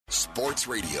Sports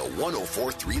Radio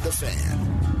 104.3 The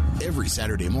Fan. Every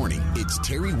Saturday morning, it's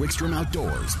Terry Wickstrom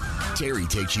Outdoors. Terry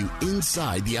takes you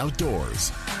inside the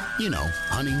outdoors. You know,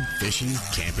 hunting, fishing,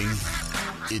 camping.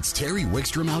 It's Terry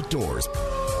Wickstrom Outdoors.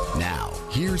 Now,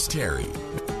 here's Terry.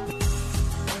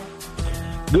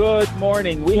 Good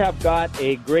morning. We have got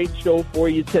a great show for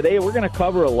you today. We're going to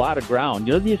cover a lot of ground.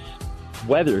 You know, this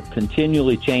weather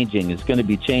continually changing. It's going to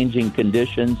be changing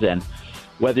conditions, and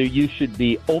whether you should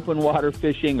be open water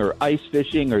fishing or ice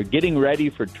fishing or getting ready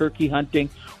for turkey hunting,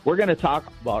 we're going to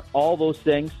talk about all those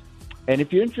things. And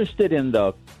if you're interested in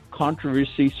the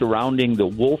controversy surrounding the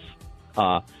wolf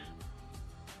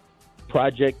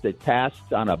project that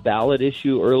passed on a ballot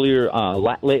issue earlier,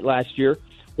 late last year,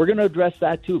 we're going to address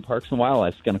that too. Parks and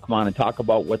Wildlife is going to come on and talk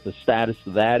about what the status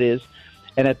of that is.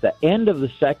 And at the end of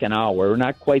the second hour, or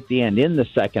not quite the end, in the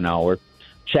second hour,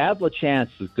 Chad LaChance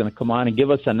is going to come on and give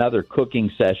us another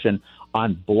cooking session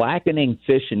on blackening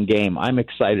fish and game. I'm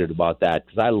excited about that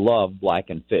because I love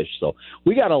blackened fish. So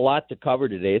we got a lot to cover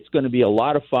today. It's going to be a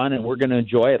lot of fun, and we're going to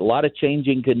enjoy it. A lot of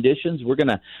changing conditions. We're going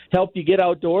to help you get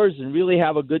outdoors and really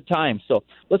have a good time. So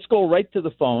let's go right to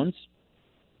the phones.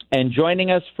 And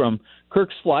joining us from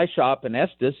Kirk's Fly Shop in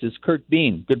Estes is Kirk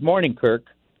Bean. Good morning, Kirk.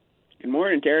 Good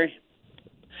morning, Terry.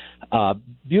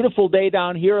 Beautiful day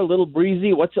down here, a little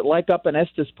breezy. What's it like up in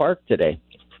Estes Park today?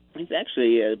 It's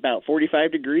actually about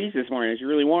 45 degrees this morning. It's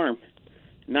really warm.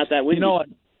 Not that windy. You know,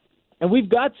 and we've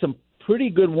got some pretty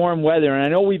good warm weather, and I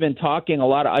know we've been talking a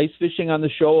lot of ice fishing on the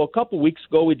show. A couple weeks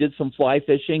ago we did some fly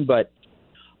fishing, but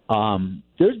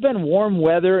there's been warm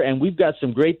weather, and we've got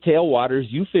some great tailwaters.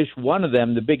 You fish one of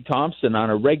them, the Big Thompson, on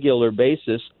a regular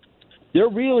basis. There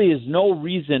really is no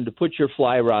reason to put your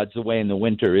fly rods away in the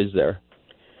winter, is there?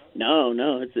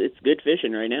 No, it's good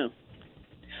fishing right now.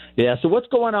 Yeah, so what's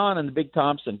going on in the Big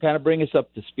Thompson? Kind of bring us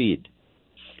up to speed.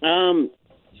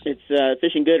 It's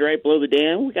fishing good right below the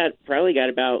dam. We probably got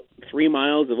about 3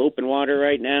 miles of open water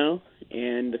right now,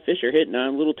 and the fish are hitting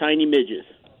on little tiny midges.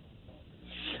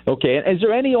 Okay, and is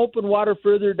there any open water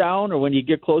further down, or when you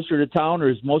get closer to town, or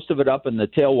is most of it up in the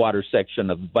tailwater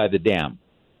section by the dam?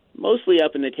 Mostly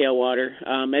up in the tailwater.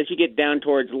 As you get down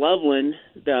towards Loveland,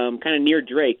 kind of near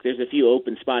Drake, there's a few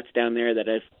open spots down there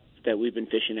that we've been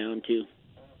fishing on too.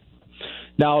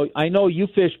 Now, I know you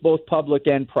fish both public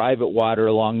and private water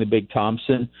along the Big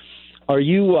Thompson. Are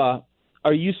you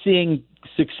seeing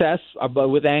success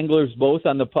with anglers both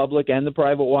on the public and the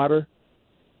private water?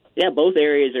 Yeah, both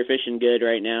areas are fishing good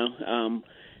right now.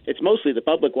 It's mostly the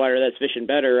public water that's fishing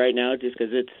better right now, just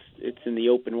because it's in the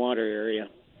open water area.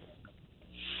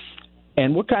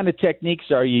 And what kind of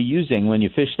techniques are you using when you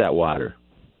fish that water?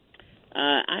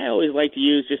 I always like to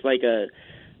use just like a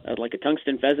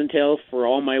tungsten pheasant tail for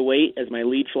all my weight as my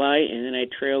lead fly, and then I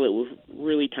trail it with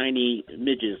really tiny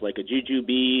midges like a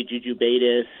jujube,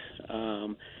 jujubatus,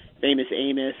 famous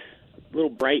Amos, little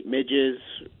bright midges,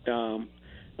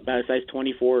 about a size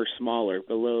 24 or smaller,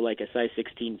 below like a size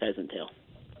 16 pheasant tail.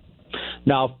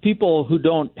 Now, people who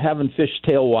haven't fished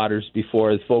tailwaters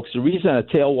before, folks, the reason a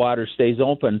tailwater stays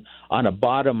open on a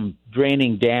bottom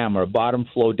draining dam or a bottom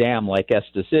flow dam like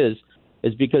Estes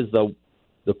is because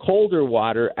the colder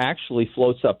water actually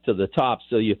floats up to the top.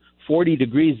 So 40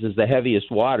 degrees is the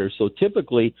heaviest water. So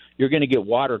typically you're going to get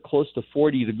water close to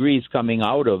 40 degrees coming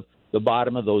out of the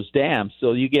bottom of those dams.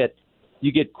 So you get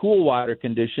cool water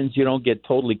conditions. You don't get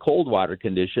totally cold water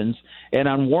conditions. And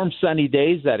on warm, sunny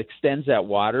days, that extends that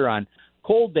water. On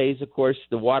cold days, of course,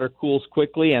 the water cools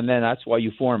quickly, and then that's why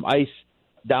you form ice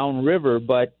downriver.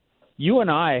 But you and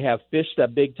I have fished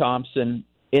that Big Thompson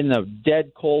in the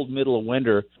dead cold middle of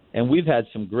winter, and we've had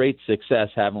some great success,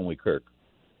 haven't we, Kirk?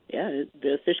 Yeah,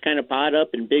 the fish kind of pod up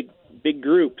in big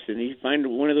groups, and you find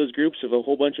one of those groups of a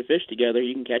whole bunch of fish together,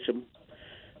 you can catch them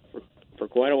for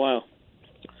quite a while.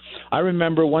 I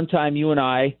remember one time you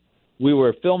and we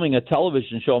were filming a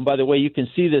television show, and by the way, you can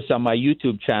see this on my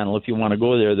YouTube channel if you want to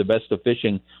go there, The Best of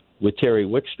Fishing with Terry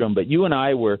Wickstrom. But you and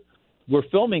I were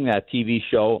filming that TV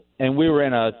show, and we were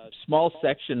in a small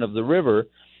section of the river,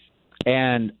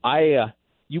 and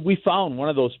we found one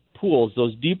of those pools,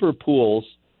 those deeper pools,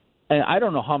 and I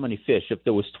don't know how many fish, if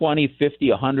there was 20, 50,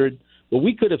 100, but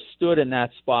we could have stood in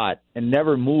that spot and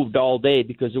never moved all day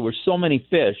because there were so many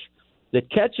fish that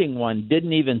catching one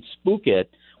didn't even spook it.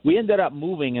 We ended up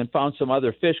moving and found some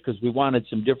other fish because we wanted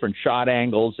some different shot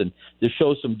angles and to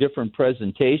show some different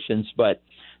presentations. But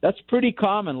that's pretty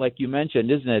common, like you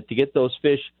mentioned, isn't it, to get those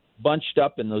fish bunched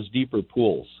up in those deeper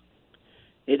pools?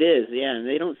 It is, yeah, and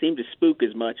they don't seem to spook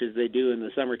as much as they do in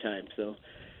the summertime. So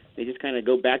they just kind of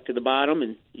go back to the bottom,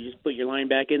 and you just put your line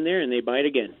back in there, and they bite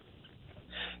again.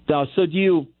 Now, so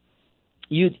do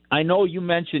I know you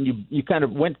mentioned you kind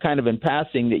of went kind of in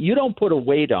passing that you don't put a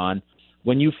weight on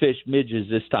when you fish midges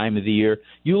this time of the year.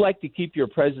 You like to keep your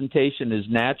presentation as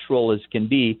natural as can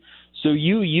be, so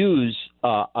you use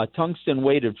a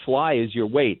tungsten-weighted fly as your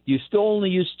weight. Do you still only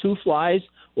use 2 flies,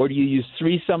 or do you use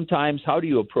 3 sometimes? How do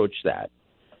you approach that?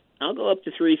 I'll go up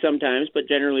to 3 sometimes, but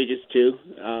generally just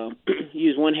 2.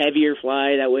 Use one heavier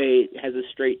fly. That way it has a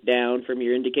straight down from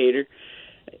your indicator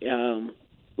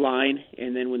line,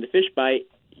 and then when the fish bite,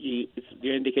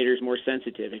 your indicator is more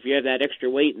sensitive. If you have that extra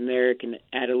weight in there, it can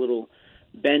add a little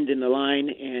bend in the line,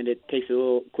 and it takes it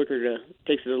a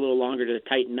little longer to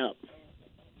tighten up.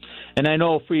 And I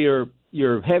know for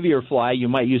your heavier fly, you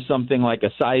might use something like a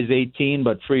size 18,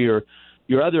 but for your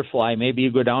other fly, maybe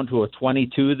you go down to a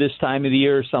 22 this time of the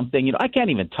year or something. I can't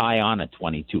even tie on a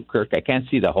 22, Kirk. I can't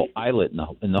see the whole eyelet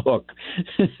in the hook.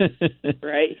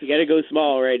 Right, you got to go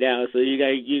small right now, so you got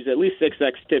to use at least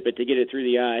 6X tippet to get it through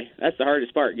the eye. That's the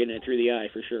hardest part, getting it through the eye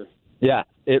for sure. Yeah,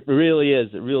 it really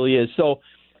is. It really is. So,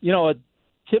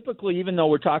 typically, even though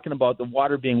we're talking about the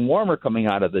water being warmer coming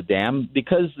out of the dam,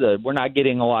 because we're not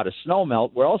getting a lot of snow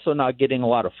melt, we're also not getting a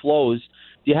lot of flows.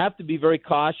 Do you have to be very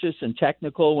cautious and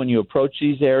technical when you approach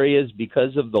these areas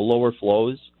because of the lower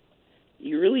flows?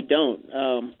 You really don't.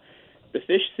 The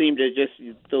fish seem to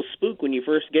they'll spook when you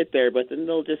first get there, but then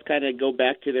they'll just kind of go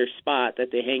back to their spot that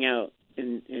they hang out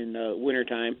in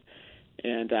wintertime.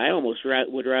 And I almost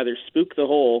would rather spook the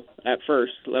hole at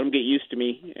first, let them get used to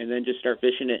me, and then just start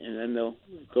fishing it, and then they'll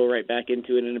go right back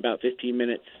into it in about 15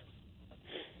 minutes.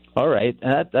 All right,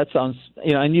 that sounds,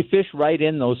 and you fish right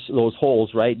in those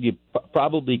holes, right? You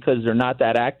probably, because they're not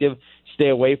that active, stay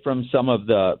away from some of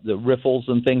the riffles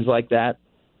and things like that.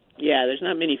 Yeah, there's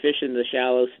not many fish in the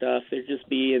shallow stuff. There'd just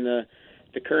be in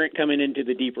the current coming into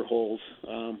the deeper holes.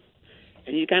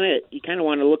 And you kind of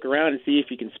want to look around and see if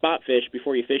you can spot fish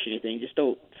before you fish anything. Just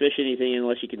don't fish anything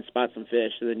unless you can spot some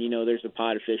fish, so then there's a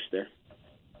pod of fish there.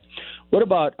 What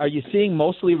about, are you seeing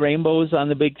mostly rainbows on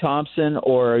the Big Thompson,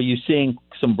 or are you seeing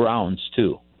some browns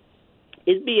too?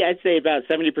 It'd be, I'd say, about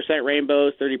 70%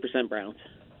 rainbows, 30% browns.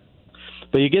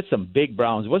 But you get some big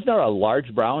browns. Wasn't there a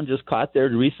large brown just caught there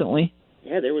recently?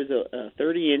 Yeah, there was a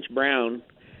 30-inch brown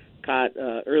caught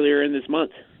earlier in this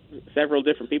month. Several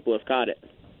different people have caught it.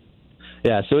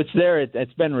 Yeah, so it's there.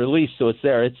 It's been released, so it's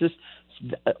there. It's just,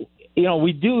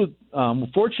 we do,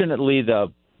 fortunately,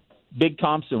 the Big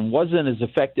Thompson wasn't as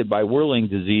affected by whirling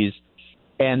disease,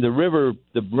 and the river,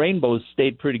 the rainbows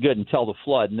stayed pretty good until the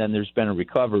flood, and then there's been a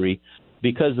recovery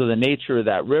because of the nature of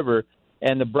that river.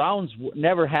 And the browns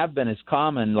never have been as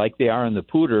common like they are in the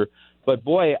Poudre, but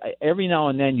boy, every now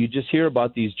and then you just hear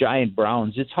about these giant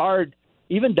browns. It's hard,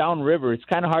 even downriver, it's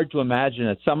kind of hard to imagine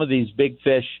that some of these big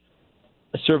fish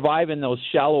survive in those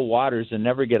shallow waters and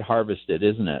never get harvested,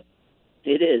 isn't it?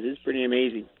 It is. It's pretty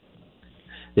amazing.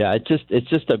 Yeah, it's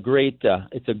just a great,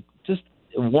 just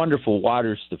wonderful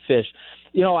waters to fish.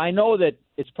 I know that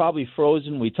it's probably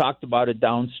frozen. We talked about it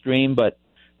downstream, but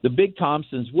the Big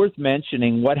Thompson's worth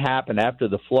mentioning what happened after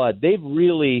the flood. They've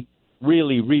really,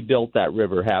 really rebuilt that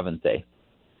river, haven't they?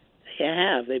 They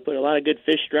have. They put a lot of good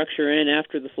fish structure in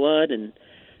after the flood, and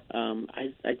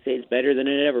I'd say it's better than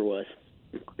it ever was.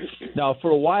 Now, for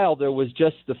a while, there was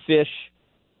just the fish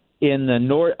in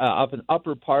the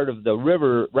upper part of the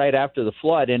river right after the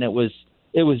flood, and it was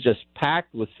just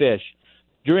packed with fish.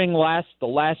 During the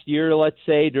last year, let's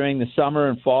say, during the summer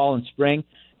and fall and spring,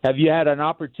 have you had an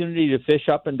opportunity to fish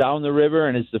up and down the river,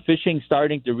 and is the fishing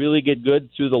starting to really get good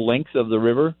through the length of the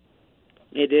river?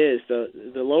 It is.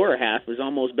 The lower half is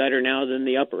almost better now than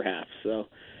the upper half, so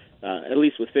at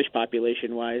least with fish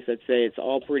population-wise, I'd say it's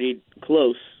all pretty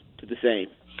close to the same,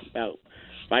 about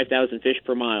 5,000 fish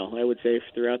per mile, I would say,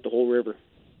 throughout the whole river.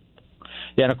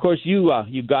 Yeah, and of course you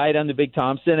guide on the Big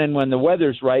Thompson, and when the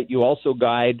weather's right, you also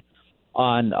guide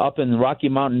up in the Rocky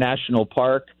Mountain National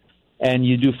Park, and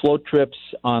you do float trips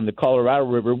on the Colorado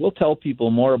River. We'll tell people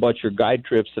more about your guide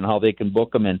trips and how they can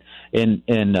book them in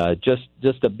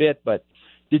just a bit. But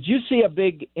did you see a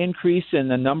big increase in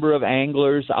the number of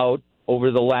anglers out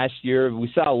over the last year?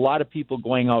 We saw a lot of people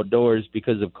going outdoors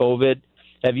because of COVID.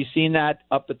 Have you seen that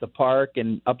up at the park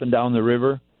and up and down the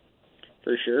river?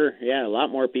 For sure, yeah, a lot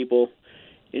more people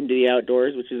into the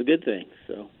outdoors, which is a good thing.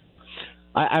 So,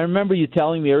 I remember you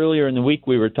telling me earlier in the week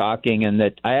we were talking, and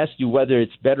that I asked you whether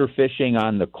it's better fishing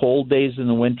on the cold days in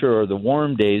the winter or the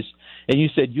warm days, and you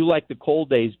said you like the cold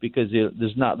days because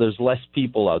there's less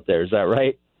people out there. Is that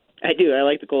right? I do. I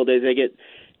like the cold days. I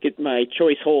get my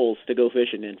choice holes to go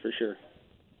fishing in for sure.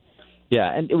 Yeah,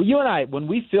 and you and I, when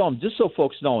we filmed, just so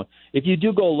folks know, if you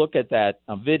do go look at that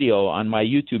video on my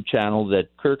YouTube channel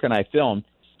that Kirk and I filmed,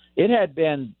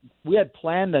 we had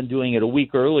planned on doing it a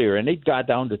week earlier, and it got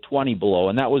down to 20 below,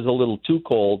 and that was a little too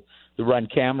cold to run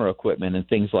camera equipment and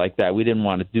things like that. We didn't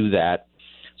want to do that.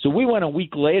 So we went a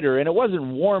week later, and it wasn't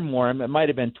warm. It might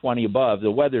have been 20 above. The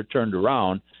weather turned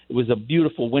around. It was a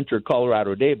beautiful winter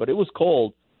Colorado day, but it was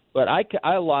cold. But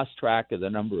I lost track of the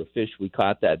number of fish we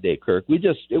caught that day, Kirk.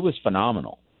 It was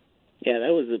phenomenal. Yeah,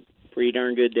 that was a pretty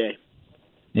darn good day.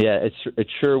 Yeah, it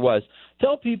sure was.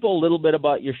 Tell people a little bit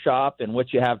about your shop and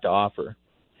what you have to offer.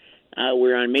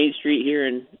 We're on Main Street here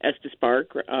in Estes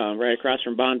Park, right across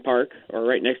from Bond Park, or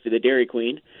right next to the Dairy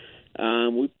Queen.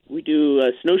 We do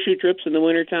snowshoe trips in the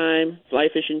wintertime, fly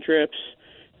fishing trips.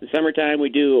 In the summertime, we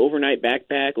do overnight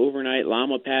backpack, overnight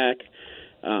llama pack,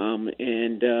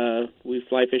 and we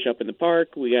fly fish up in the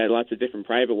park. We got lots of different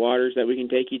private waters that we can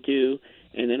take you to,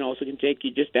 and then also can take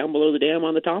you just down below the dam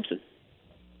on the Thompson.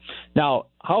 Now,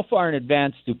 how far in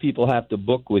advance do people have to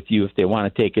book with you if they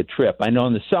want to take a trip? I know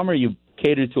in the summer you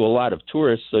cater to a lot of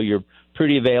tourists, so you're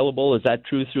pretty available. Is that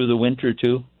true through the winter,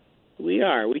 too? We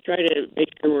are. We try to make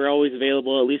sure we're always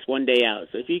available at least one day out.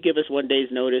 So if you give us one day's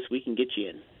notice, we can get you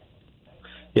in.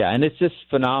 Yeah, and it's just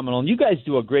phenomenal. And you guys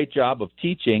do a great job of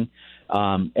teaching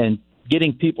and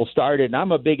getting people started. And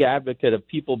I'm a big advocate of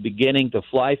people beginning to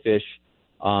fly fish,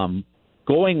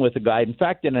 going with a guide. In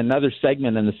fact, in another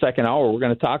segment in the second hour, we're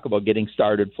going to talk about getting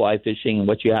started fly fishing and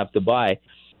what you have to buy.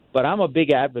 But I'm a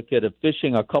big advocate of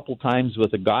fishing a couple times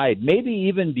with a guide, maybe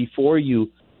even before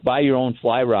you buy your own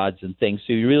fly rods and things,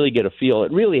 so you really get a feel.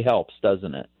 It really helps,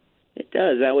 doesn't it? It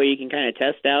does. That way you can kind of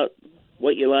test out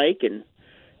what you like and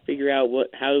figure out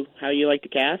how you like to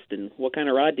cast and what kind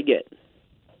of rod to get.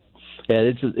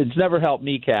 Yeah, it's never helped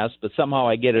me cast, but somehow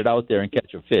I get it out there and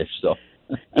catch a fish. So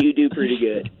you do pretty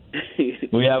good.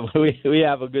 we have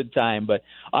a good time. But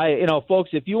folks,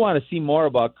 if you want to see more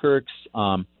about Kirk's,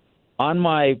 on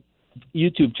my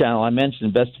YouTube channel, I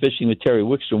mentioned Best Fishing with Terry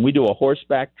Wickstrom. We do a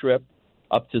horseback trip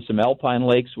up to some alpine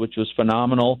lakes, which was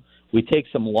phenomenal. We take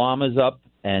some llamas up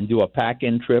and do a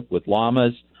pack-in trip with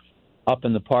llamas up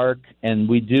in the park, and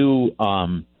we do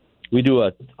a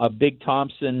Big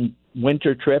Thompson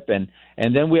winter trip, and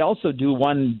then we also do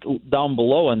one down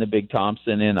below in the Big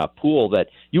Thompson in a pool that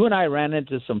you and I ran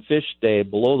into some fish day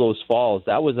below those falls.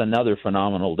 That was another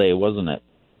phenomenal day, wasn't it?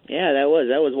 Yeah, that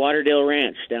was Waterdale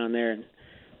Ranch down there.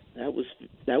 That was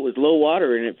low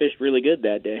water, and it fished really good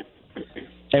that day.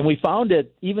 And we found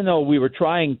it, even though we were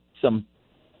trying some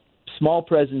small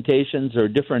presentations or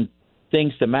different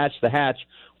things to match the hatch,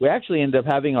 we actually ended up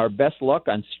having our best luck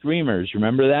on streamers.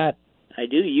 Remember that? I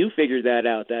do. You figured that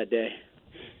out that day.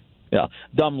 Yeah,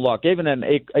 dumb luck. Even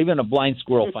a blind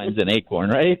squirrel finds an acorn,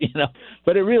 right?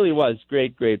 But it really was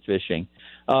great fishing.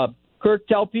 Kirk,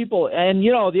 tell people, and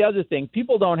the other thing,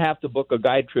 people don't have to book a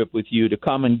guide trip with you to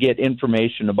come and get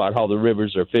information about how the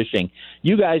rivers are fishing.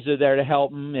 You guys are there to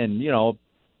help them and,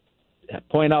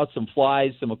 point out some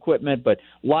flies, some equipment, but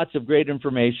lots of great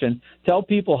information. Tell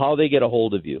people how they get a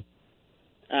hold of you.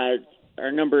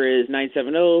 Our number is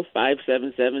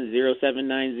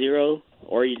 970-577-0790,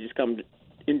 or you just come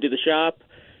into the shop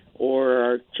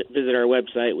or visit our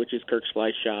website, which is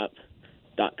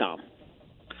kirksflyshop.com.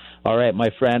 All right, my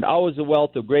friend. Always a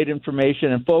wealth of great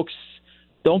information. And, folks,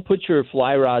 don't put your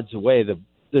fly rods away.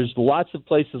 There's lots of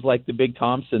places like the Big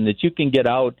Thompson that you can get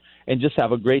out and just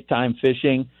have a great time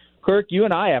fishing. Kirk, you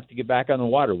and I have to get back on the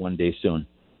water one day soon.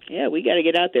 Yeah, we got to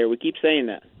get out there. We keep saying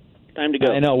that. Time to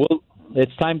go. I know.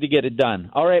 It's time to get it done.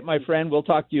 All right, my friend. We'll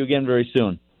talk to you again very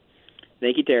soon.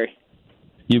 Thank you, Terry.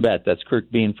 You bet. That's Kirk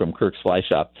Bean from Kirk's Fly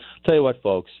Shop. Tell you what,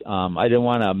 folks, I didn't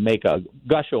want to make a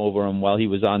gush over him while he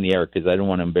was on the air because I didn't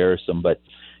want to embarrass him, but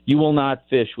you will not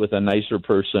fish with a nicer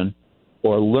person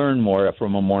or learn more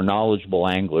from a more knowledgeable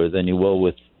angler than you will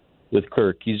with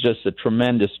Kirk. He's just a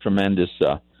tremendous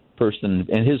person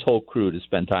and his whole crew to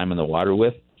spend time in the water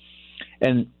with.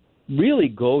 And really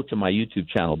go to my YouTube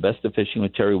channel, Best of Fishing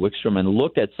with Terry Wickstrom, and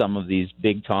look at some of these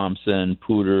Big Thompson,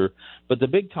 Pooter. But the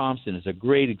Big Thompson is a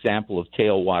great example of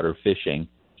tailwater fishing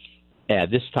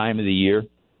at this time of the year.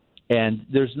 And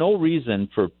there's no reason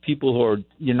for people who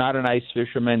you're not an ice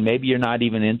fisherman, maybe you're not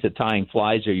even into tying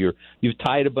flies, or you've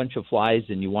tied a bunch of flies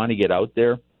and you want to get out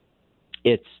there.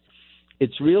 It's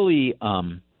really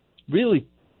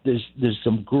there's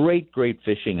some great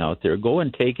fishing out there. Go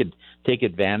and take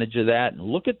advantage of that and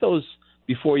look at those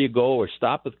before you go, or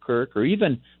stop with Kirk, or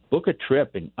even book a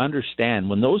trip and understand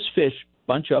when those fish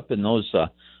bunch up in those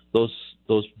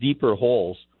deeper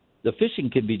holes, the fishing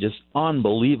can be just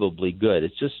unbelievably good.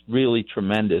 It's just really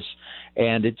tremendous.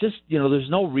 And it just, there's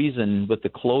no reason with the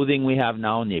clothing we have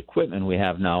now and the equipment we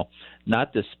have now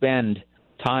not to spend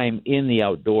time in the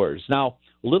outdoors. Now,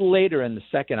 a little later in the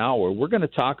second hour, we're going to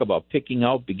talk about picking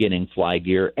out beginning fly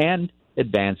gear and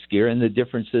advanced gear and the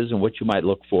differences and what you might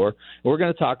look for. We're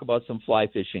going to talk about some fly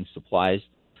fishing supplies.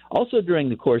 Also, during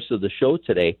the course of the show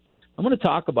today, I'm going to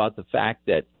talk about the fact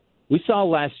that we saw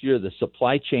last year the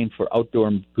supply chain for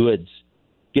outdoor goods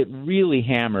get really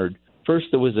hammered. First,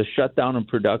 there was a shutdown in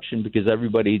production because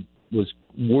everybody was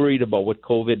worried about what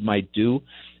COVID might do.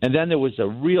 And then there was a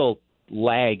real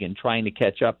lag in trying to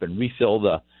catch up and refill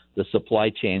the supply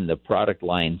chain, the product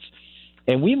lines.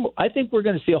 And I think we're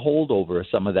going to see a holdover of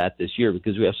some of that this year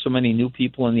because we have so many new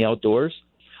people in the outdoors.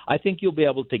 I think you'll be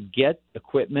able to get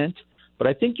equipment, but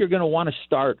I think you're going to want to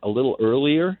start a little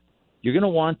earlier. You're going to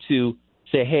want to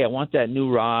say, hey, I want that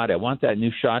new rod, I want that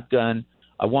new shotgun,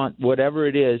 I want whatever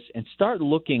it is, and start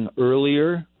looking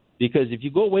earlier, because if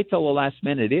you wait till the last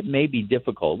minute, it may be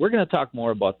difficult. We're going to talk more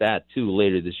about that, too,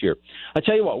 later this year. I'll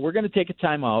tell you what, we're going to take a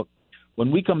time out. When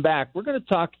we come back, we're going to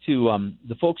talk to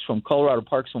the folks from Colorado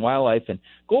Parks and Wildlife and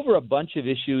go over a bunch of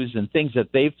issues and things that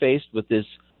they've faced with this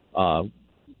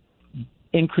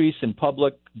increase in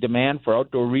public demand for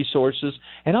outdoor resources,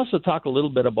 and also talk a little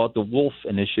bit about the wolf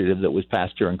initiative that was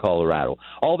passed here in Colorado.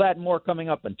 All that and more coming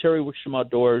up on Terry Wickstrom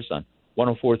Outdoors on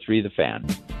 104.3 The Fan.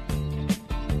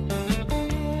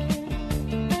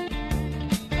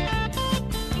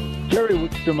 Terry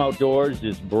Wickstrom Outdoors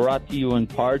is brought to you in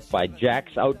part by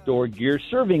Jack's Outdoor Gear,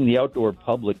 serving the outdoor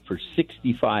public for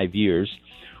 65 years.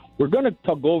 We're going to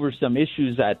go over some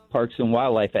issues at Parks and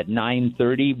Wildlife at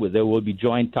 9:30, where they will be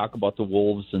joined, talk about the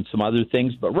wolves and some other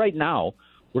things. But right now,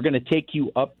 we're going to take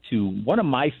you up to one of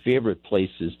my favorite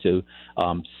places, to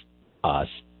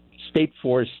State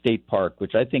Forest State Park,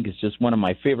 which I think is just one of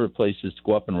my favorite places to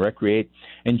go up and recreate.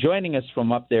 And joining us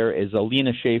from up there is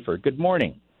Alina Schaefer. Good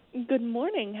morning. Good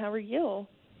morning. How are you?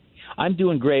 I'm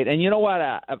doing great. And you know what?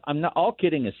 I'm not, all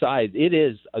kidding aside, it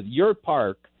is your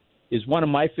park is one of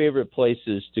my favorite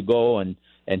places to go and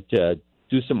to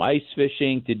do some ice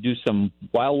fishing, to do some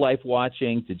wildlife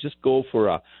watching, to just go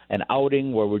for an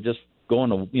outing where we're just going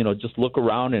to, just look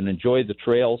around and enjoy the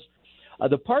trails.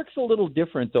 The park's a little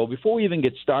different, though. Before we even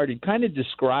get started, kind of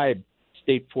describe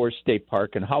State Forest State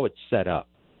Park and how it's set up.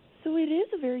 So it is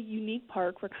a very unique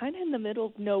park. We're kind of in the middle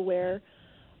of nowhere.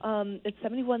 It's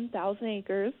 71,000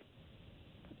 acres,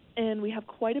 and we have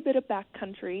quite a bit of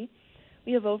backcountry.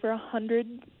 We have over 100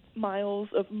 miles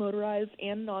of motorized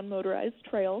and non-motorized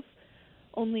trails.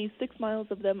 Only 6 miles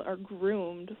of them are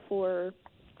groomed for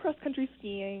cross-country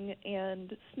skiing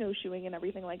and snowshoeing and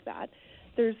everything like that.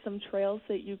 There's some trails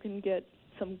that you can get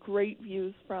some great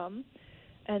views from.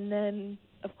 And then,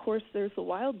 of course, there's the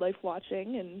wildlife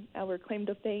watching, and our claim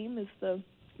to fame is the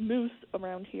moose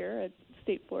around here at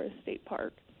State Forest State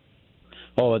Park.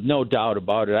 Oh, no doubt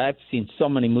about it. I've seen so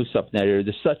many moose up in that area.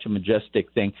 There's such a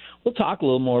majestic thing. We'll talk a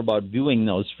little more about viewing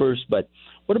those first, but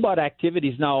what about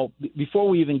activities? Now, before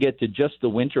we even get to just the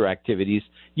winter activities,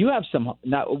 you have some.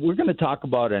 Now, we're going to talk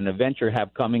about an event you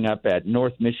have coming up at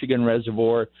North Michigan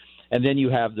Reservoir, and then you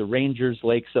have the Rangers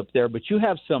Lakes up there, but you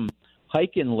have some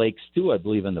hiking lakes, too, I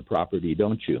believe, on the property,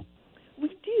 don't you?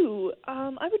 We do.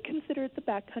 I would consider it the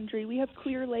backcountry. We have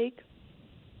Clear Lake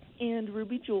and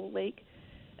Ruby Jewel Lake.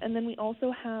 And then we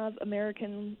also have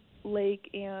American Lake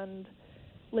and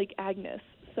Lake Agnes.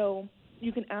 So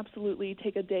you can absolutely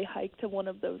take a day hike to one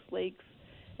of those lakes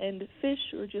and fish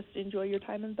or just enjoy your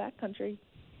time in the backcountry.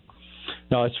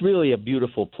 No, it's really a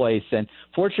beautiful place. And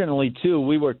fortunately, too,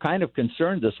 we were kind of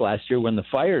concerned this last year when the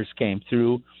fires came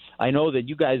through. I know that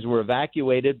you guys were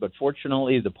evacuated, but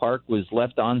fortunately the park was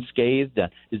left unscathed.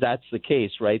 That's the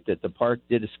case, right, that the park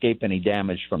did escape any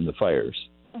damage from the fires?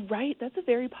 Right. That's a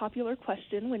very popular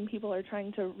question when people are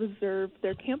trying to reserve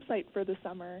their campsite for the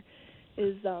summer.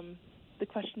 The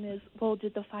question is, well,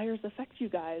 did the fires affect you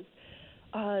guys?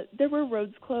 There were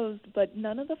roads closed, but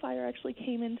none of the fire actually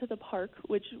came into the park,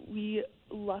 which we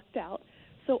lucked out.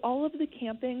 So all of the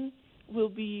camping will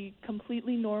be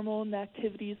completely normal in the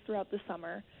activities throughout the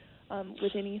summer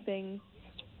with anything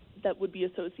that would be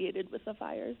associated with the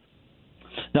fires.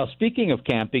 Now, speaking of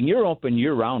camping, you're open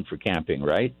year-round for camping,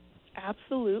 right?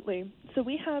 Absolutely. So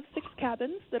we have 6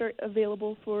 cabins that are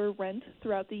available for rent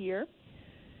throughout the year,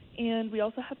 and we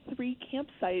also have 3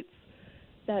 campsites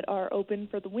that are open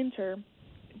for the winter.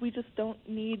 We just don't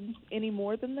need any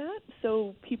more than that.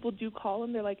 So people do call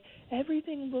and they're like,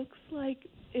 everything looks like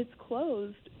it's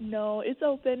closed. No, it's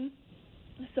open.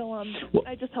 So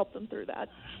I just help them through that.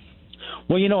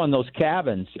 Well, in those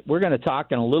cabins, we're going to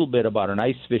talk in a little bit about an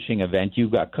ice fishing event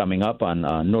you've got coming up on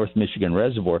North Michigan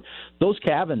Reservoir. Those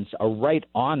cabins are right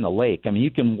on the lake. I mean, you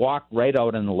can walk right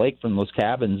out on the lake from those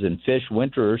cabins and fish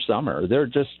winter or summer. They're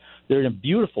in a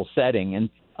beautiful setting. And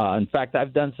in fact,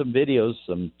 I've done some videos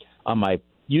on my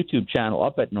YouTube channel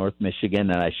up at North Michigan,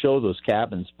 and I show those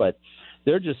cabins, but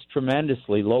they're just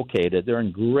tremendously located. They're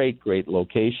in great, great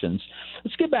locations.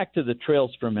 Let's get back to the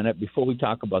trails for a minute before we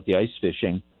talk about the ice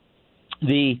fishing.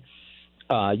 You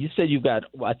said you've got,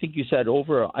 I think you said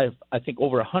over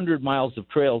 100 miles of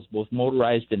trails, both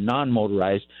motorized and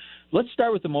non-motorized. Let's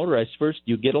start with the motorized first.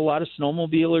 Do you get a lot of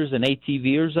snowmobilers and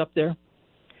ATVers up there?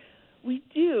 We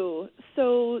do.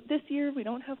 So this year we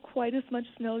don't have quite as much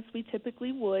snow as we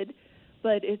typically would,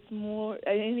 but it's more,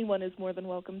 anyone is more than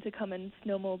welcome to come and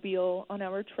snowmobile on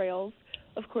our trails.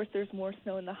 Of course, there's more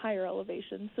snow in the higher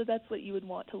elevations, so that's what you would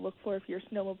want to look for if you're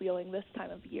snowmobiling this time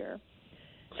of year.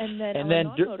 And then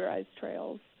non-motorized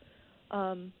trails.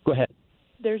 Go ahead.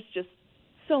 There's just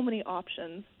so many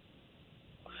options.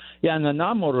 Yeah, and the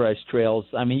non-motorized trails,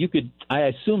 I mean, I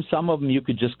assume some of them you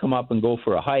could just come up and go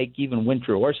for a hike, even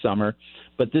winter or summer.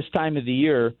 But this time of the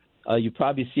year, you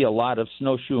probably see a lot of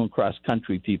snowshoe and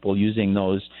cross-country people using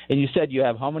those. And you said you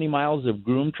have how many miles of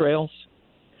groomed trails?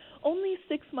 Only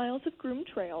 6 miles of groomed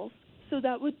trails. So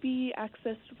that would be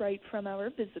accessed right from our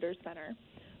visitor center.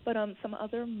 But some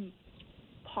other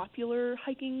popular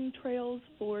hiking trails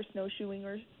for snowshoeing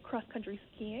or cross-country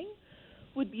skiing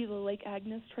would be the Lake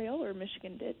Agnes Trail or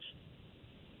Michigan Ditch.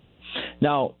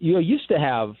 Now, you used to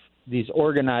have these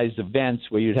organized events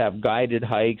where you'd have guided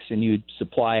hikes and you'd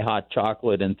supply hot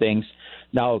chocolate and things.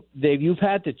 Now, Dave, you've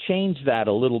had to change that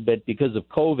a little bit because of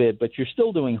COVID, but you're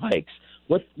still doing hikes.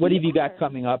 What have you got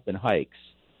coming up in hikes?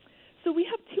 So we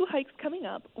have 2 hikes coming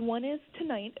up. One is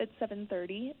tonight at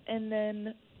 7:30, and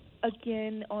then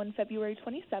again on February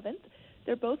 27th.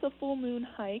 They're both a full moon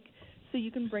hike, so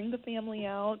you can bring the family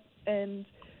out, and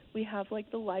we have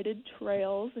like the lighted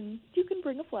trails, and you can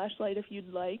bring a flashlight if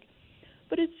you'd like.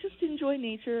 But it's just enjoy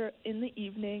nature in the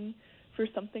evening for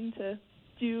something to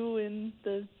do in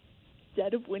the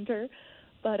dead of winter.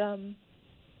 But and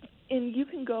you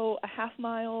can go a half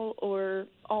mile or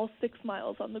all 6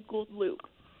 miles on the Gould Loop,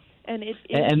 and it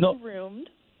is groomed.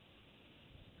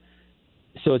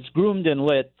 So it's groomed and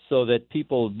lit so that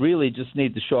people really just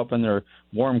need to show up in their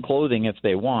warm clothing if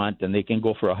they want, and they can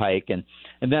go for a hike. And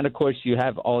then, of course, you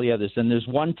have all the others. And there's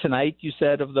one tonight, you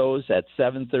said, of those at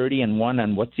 7:30, and one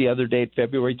on, what's the other date,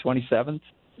 February 27th?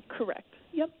 Correct.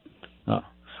 Yep. Oh.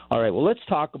 All right, well, let's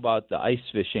talk about the ice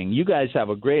fishing. You guys have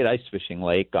a great ice fishing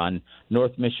lake on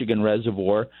North Michigan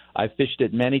Reservoir. I've fished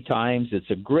it many times. It's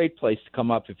a great place to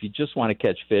come up if you just want to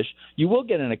catch fish. You will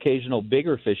get an occasional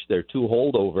bigger fish there, too,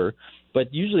 holdover,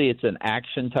 but usually it's an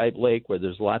action-type lake where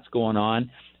there's lots going on.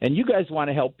 And you guys want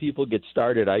to help people get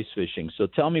started ice fishing, so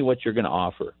tell me what you're going to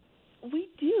offer. We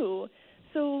do.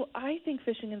 So I think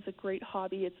fishing is a great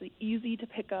hobby. It's easy to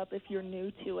pick up if you're new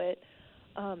to it.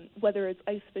 Whether it's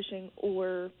ice fishing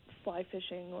or fly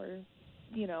fishing or,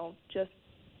 just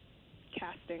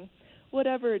casting,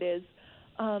 whatever it is.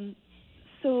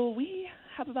 So we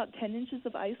have about 10 inches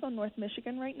of ice on North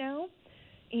Michigan right now,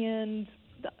 and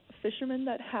the fishermen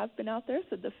that have been out there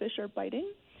said the fish are biting.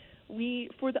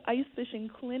 For the ice fishing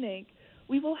clinic,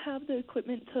 we will have the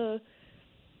equipment to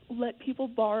let people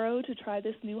borrow to try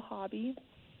this new hobby,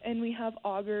 and we have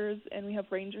augers and we have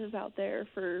rangers out there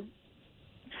for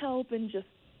help and just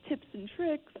tips and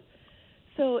tricks.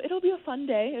 So it'll be a fun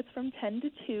day. It's from 10 to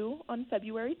 2 on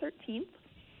February 13th.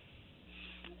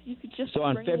 You could just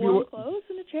bring warm clothes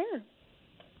and a chair.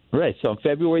 Right. So on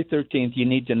February 13th, you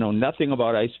need to know nothing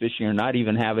about ice fishing or not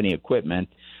even have any equipment.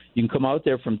 You can come out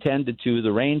there from 10 to 2.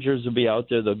 The rangers will be out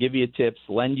there. They'll give you tips,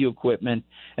 lend you equipment,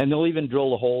 and they'll even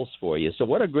drill the holes for you. So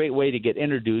what a great way to get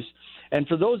introduced. And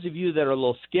for those of you that are a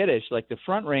little skittish, like the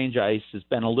Front Range ice has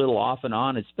been a little off and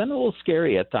on. It's been a little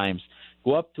scary at times.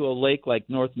 Go up to a lake like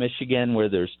North Michigan where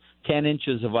there's 10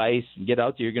 inches of ice and get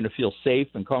out there. You're going to feel safe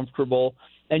and comfortable,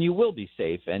 and you will be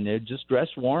safe. And just dress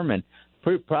warm, and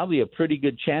probably a pretty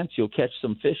good chance you'll catch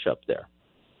some fish up there.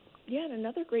 Yeah, and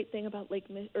another great thing about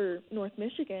North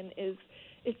Michigan is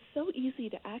it's so easy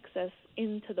to access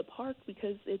into the park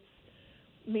because it's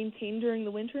maintained during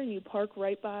the winter, and you park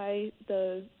right by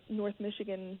the North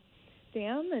Michigan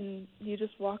Dam, and you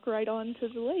just walk right on to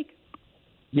the lake.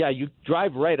 Yeah, you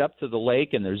drive right up to the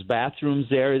lake, and there's bathrooms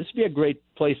there. This would be a great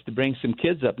place to bring some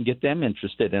kids up and get them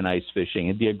interested in ice fishing.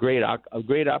 It'd be a great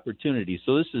opportunity.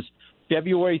 So this is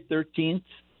February 13th,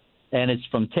 and it's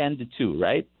from 10 to 2,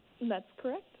 right? That's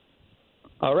correct.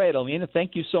 All right, Alina,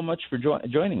 thank you so much for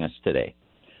joining us today.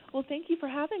 Well, thank you for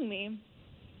having me.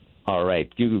 All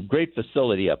right, great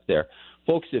facility up there.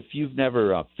 Folks, if you've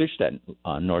never fished at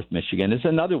North Michigan, there's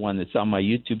another one that's on my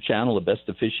YouTube channel, The Best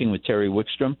of Fishing with Terry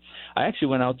Wickstrom. I actually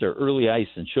went out there early ice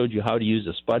and showed you how to use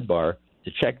a spud bar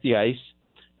to check the ice,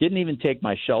 Didn't even take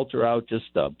my shelter out, just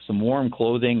some warm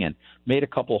clothing, and made a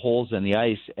couple holes in the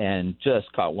ice and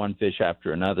just caught one fish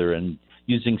after another, and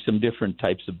using some different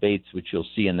types of baits, which you'll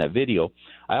see in that video.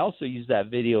 I also used that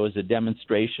video as a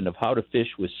demonstration of how to fish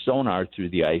with sonar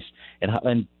through the ice,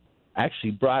 and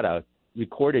actually brought a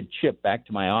recorded chip back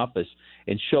to my office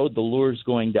and showed the lures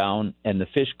going down and the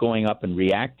fish going up and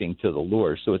reacting to the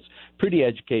lure. So it's pretty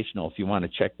educational if you want to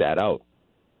check that out.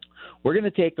 We're going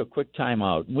to take a quick time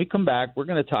out. When we come back, we're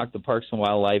going to talk to Parks and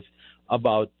Wildlife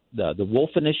about the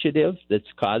wolf initiative that's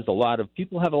caused a lot of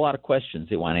people have a lot of questions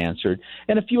they want answered,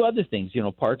 and a few other things. You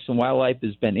know, Parks and Wildlife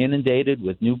has been inundated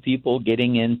with new people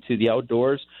getting into the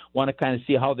outdoors, want to kind of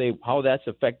see how that's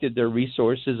affected their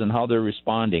resources and how they're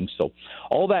responding. So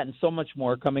all that and so much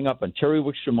more coming up on Terry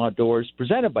Wickstrom Outdoors,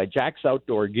 presented by Jack's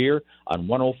Outdoor Gear on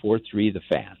 104.3 The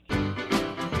Fan.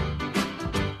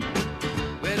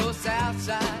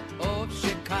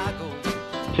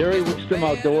 Terry Wickstrom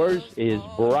Outdoors is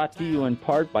brought to you in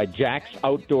part by Jack's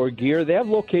Outdoor Gear. They have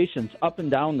locations up and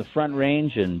down the Front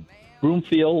Range in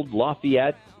Broomfield,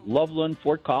 Lafayette, Loveland,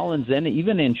 Fort Collins, and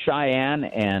even in Cheyenne.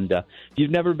 And if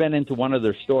you've never been into one of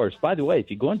their stores, by the way,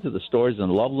 if you go into the stores in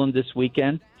Loveland this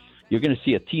weekend, you're going to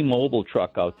see a T-Mobile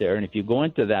truck out there. And if you go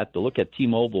into that to look at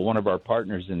T-Mobile, one of our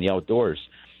partners in the outdoors,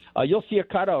 you'll see a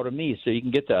cutout of me, so you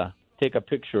can get to take a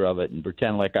picture of it and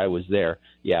pretend like I was there.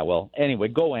 Yeah, well, anyway,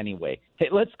 go anyway. Hey,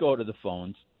 let's go to the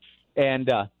phones. And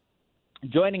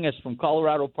joining us from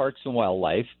Colorado Parks and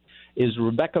Wildlife is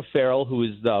Rebecca Farrell, who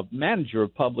is the Manager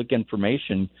of Public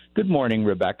Information. Good morning,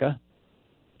 Rebecca.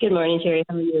 Good morning, Terry.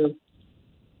 How are you?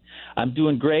 I'm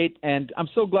doing great, and I'm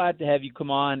so glad to have you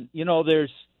come on. You know, the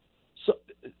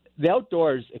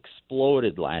outdoors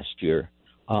exploded last year.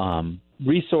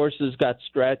 Resources got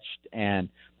stretched, and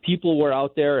people were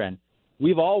out there, and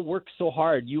we've all worked so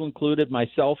hard, you included,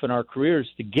 myself, in our careers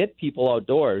to get people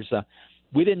outdoors.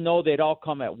 We didn't know they'd all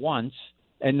come at once,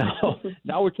 and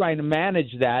now we're trying to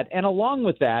manage that. And along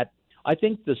with that, I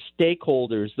think the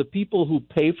stakeholders, the people who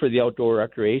pay for the outdoor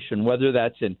recreation, whether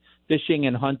that's in fishing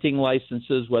and hunting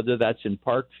licenses, whether that's in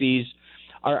park fees,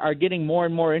 are getting more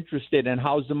and more interested in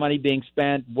how's the money being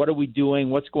spent, what are we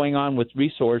doing, what's going on with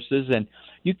resources. And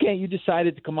you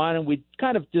decided to come on and we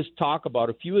kind of just talk about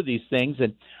a few of these things.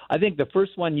 And I think the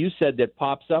first one you said that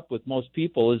pops up with most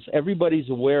people is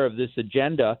everybody's aware of this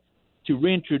agenda to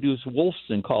reintroduce wolves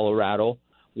in Colorado.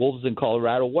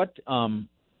 What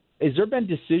has there been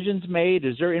decisions made?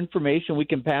 Is there information we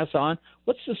can pass on?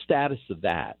 What's the status of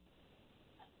that?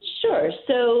 Sure.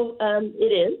 So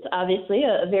it is obviously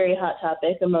a very hot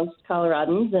topic amongst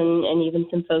Coloradans and even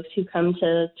some folks who come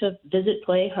to visit,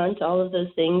 play, hunt, all of those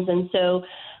things. And so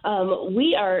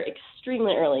we are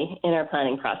extremely early in our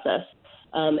planning process.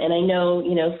 And I know,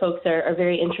 folks are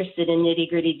very interested in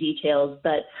nitty-gritty details,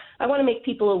 but I want to make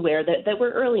people aware that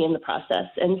we're early in the process.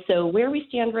 And so where we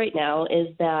stand right now is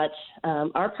that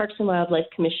our Parks and Wildlife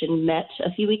Commission met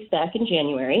a few weeks back in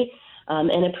January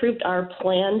and approved our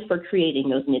plan for creating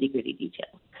those nitty-gritty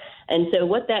details. And so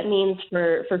what that means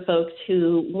for folks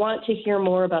who want to hear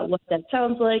more about what that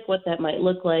sounds like, what that might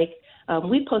look like,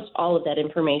 we post all of that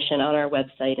information on our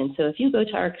website. And so if you go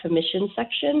to our commission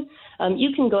section,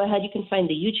 you can go ahead, you can find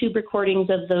the YouTube recordings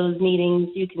of those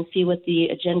meetings, you can see what the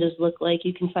agendas look like,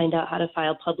 you can find out how to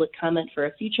file public comment for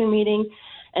a future meeting.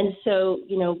 And so,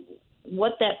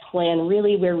 what that plan,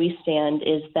 really where we stand,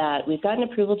 is that we've gotten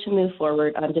approval to move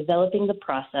forward on developing the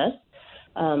process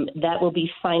that will be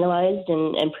finalized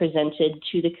and presented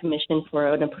to the commission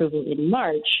for an approval in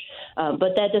March.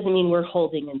 But that doesn't mean we're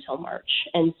holding until March.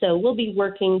 And so we'll be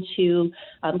working to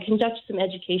conduct some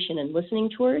education and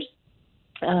listening tours.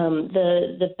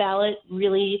 The ballot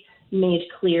really made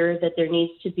clear that there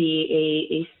needs to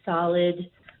be a solid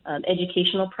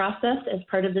educational process as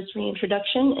part of this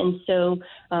reintroduction. And so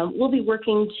we'll be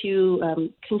working to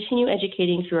continue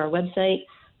educating through our website,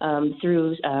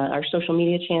 through our social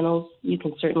media channels. You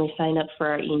can certainly sign up for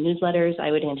our e-newsletters.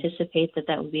 I would anticipate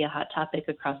that would be a hot topic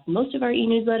across most of our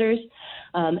e-newsletters.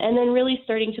 And then really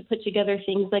starting to put together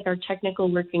things like our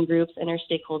technical working groups and our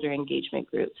stakeholder engagement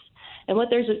groups. And what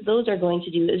those are going to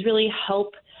do is really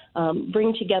help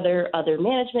bring together other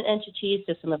management entities,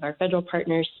 so some of our federal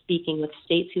partners speaking with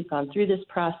states who've gone through this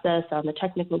process on the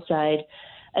technical side,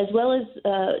 as well as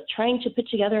trying to put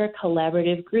together a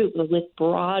collaborative group with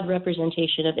broad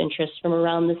representation of interests from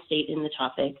around the state in the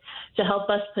topic to help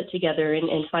us put together and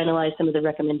finalize some of the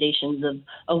recommendations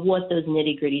of what those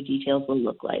nitty-gritty details will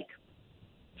look like.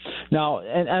 Now,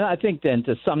 and I think then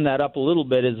to sum that up a little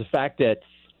bit is the fact that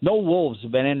no wolves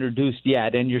have been introduced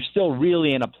yet, and you're still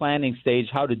really in a planning stage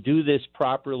how to do this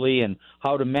properly and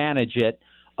how to manage it.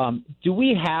 Do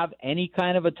we have any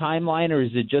kind of a timeline, or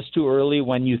is it just too early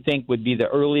when you think would be the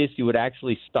earliest you would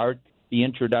actually start the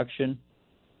introduction?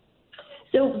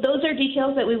 So those are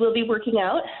details that we will be working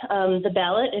out. The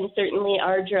ballot, and certainly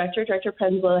our Director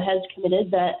Prenslow, has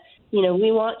committed that,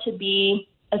 we want to be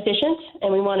efficient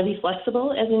and we want to be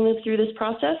flexible as we move through this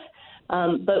process.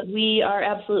 But we are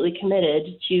absolutely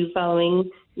committed to following,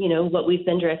 what we've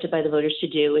been directed by the voters to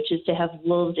do, which is to have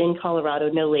wolves in Colorado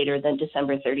no later than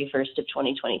December 31st of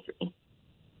 2023.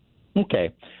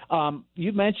 Okay.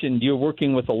 You mentioned you're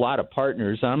working with a lot of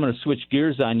partners. I'm going to switch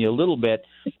gears on you a little bit.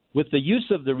 With the use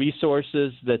of the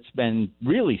resources that's been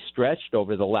really stretched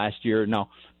over the last year, now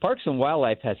Parks and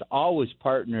Wildlife has always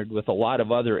partnered with a lot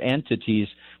of other entities,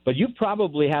 but you've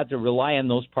probably had to rely on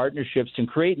those partnerships and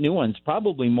create new ones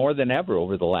probably more than ever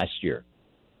over the last year.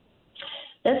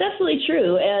 That's absolutely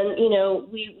true.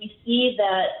 And, we see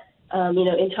that,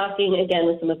 in talking, again,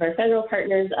 with some of our federal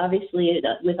partners, obviously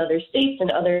with other states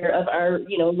and other of our,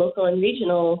 local and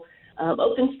regional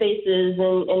open spaces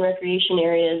and recreation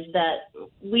areas, that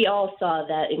we all saw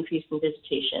that increase in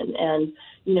visitation. And,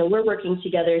 we're working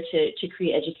together to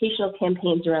create educational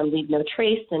campaigns around Leave No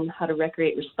Trace and how to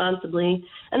recreate responsibly.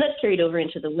 And that's carried over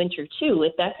into the winter, too,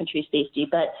 with backcountry safety.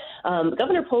 But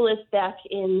Governor Polis, back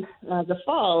in the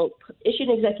fall, issued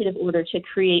an executive order to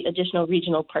create additional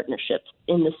regional partnerships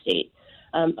in the state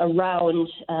around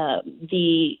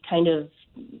the kind of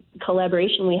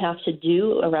collaboration we have to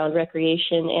do around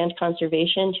recreation and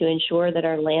conservation to ensure that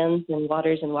our lands and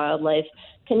waters and wildlife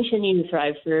continue to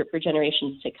thrive for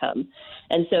generations to come.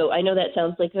 And so I know that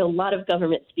sounds like a lot of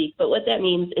government speak, but what that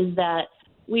means is that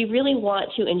we really want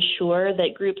to ensure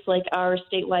that groups like our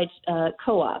statewide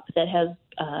co-op that has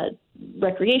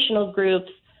recreational groups,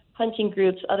 hunting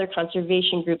groups, other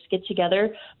conservation groups get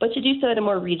together, but to do so at a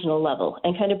more regional level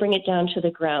and kind of bring it down to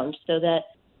the ground so that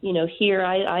here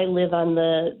I live on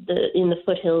in the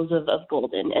foothills of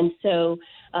Golden. And so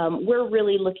we're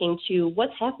really looking to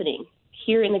what's happening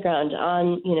here in the ground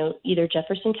on, either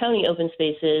Jefferson County open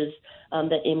spaces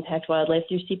that impact wildlife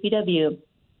through CPW,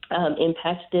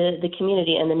 impact the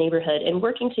community and the neighborhood, and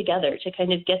working together to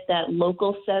kind of get that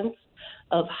local sense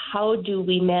of how do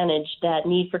we manage that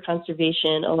need for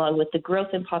conservation along with the growth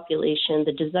in population,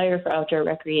 the desire for outdoor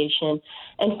recreation,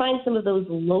 and find some of those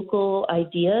local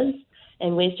ideas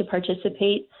and ways to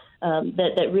participate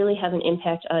that really have an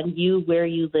impact on you, where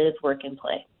you live, work, and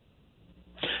play.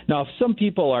 Now, if some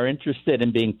people are interested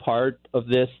in being part of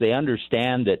this, they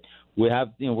understand that we're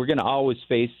going to always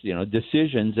face,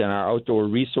 decisions in our outdoor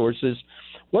resources.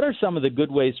 What are some of the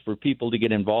good ways for people to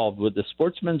get involved? Would the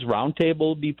Sportsman's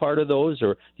Roundtable be part of those,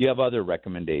 or do you have other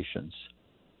recommendations?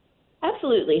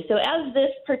 Absolutely. So as this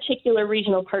particular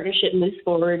regional partnership moves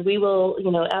forward, we will,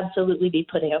 absolutely be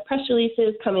putting out press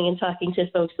releases, coming and talking to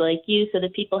folks like you so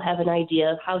that people have an idea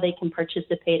of how they can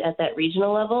participate at that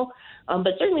regional level.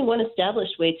 But certainly one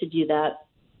established way to do that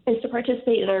is to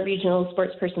participate in our regional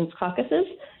sportspersons caucuses.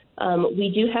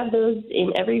 We do have those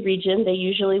in every region. They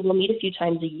usually will meet a few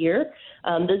times a year.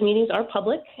 Those meetings are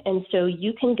public, and so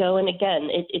you can go, and again,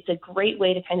 it's a great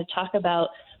way to kind of talk about,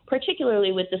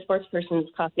 particularly with the sportspersons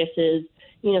caucuses,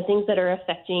 things that are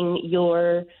affecting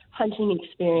your hunting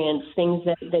experience, things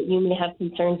that you may have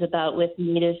concerns about with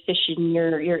native fish in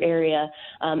your area,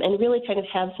 and really kind of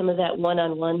have some of that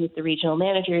one-on-one with the regional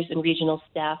managers and regional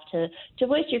staff to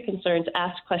voice your concerns,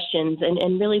 ask questions,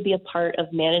 and really be a part of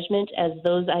management as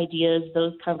those ideas,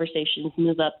 those conversations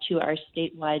move up to our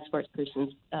statewide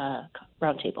sportspersons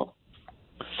roundtable.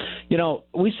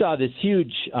 We saw this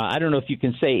huge, I don't know if you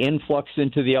can say influx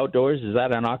into the outdoors. Is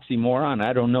that an oxymoron?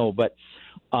 I don't know. But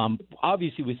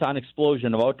obviously we saw an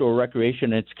explosion of outdoor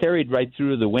recreation, and it's carried right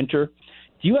through the winter.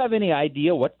 Do you have any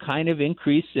idea what kind of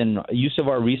increase in use of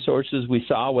our resources we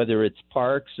saw, whether it's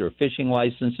parks or fishing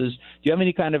licenses? Do you have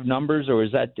any kind of numbers, or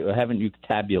haven't you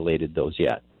tabulated those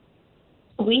yet?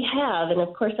 We have, and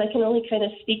of course I can only kind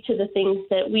of speak to the things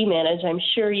that we manage. I'm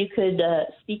sure you could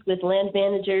speak with land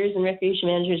managers and recreation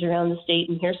managers around the state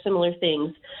and hear similar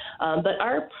things. But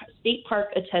our state park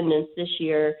attendance this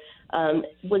year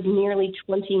was nearly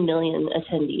 20 million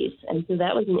attendees. And so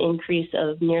that was an increase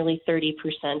of nearly 30%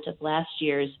 of last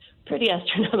year's pretty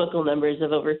astronomical numbers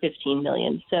of over 15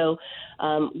 million. So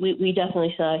we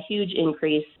definitely saw a huge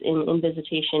increase in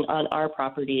visitation on our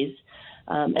properties.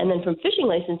 And then from fishing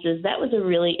licenses, that was a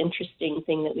really interesting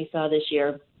thing that we saw this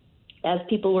year. as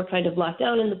people were kind of locked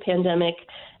down in the pandemic,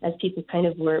 as people kind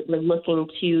of were looking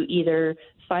to either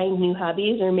find new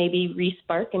hobbies or maybe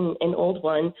re-spark an old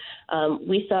one,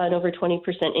 we saw an over 20%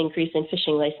 increase in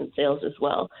fishing license sales as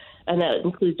well. And that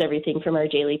includes everything from our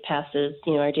daily passes,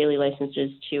 our daily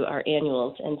licenses, to our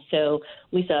annuals. And so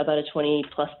we saw about a 20+%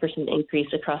 increase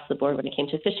across the board when it came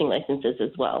to fishing licenses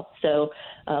as well. So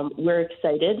we're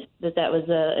excited that was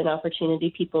an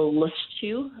opportunity people looked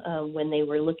to when they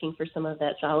were looking for some of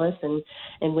that solace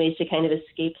and ways to kind of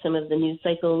escape some of the news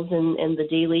cycles and the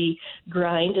daily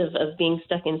grind of being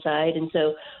stuck inside. And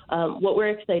so what we're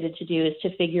excited to do is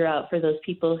to figure out for those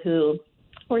people who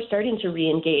are starting to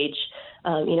re-engage,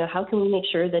 how can we make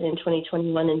sure that in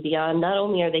 2021 and beyond, not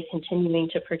only are they continuing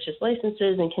to purchase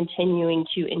licenses and continuing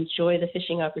to enjoy the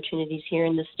fishing opportunities here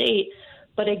in the state,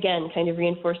 but again, kind of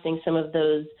reinforcing some of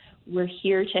those, we're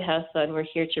here to have fun, we're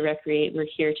here to recreate, we're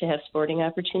here to have sporting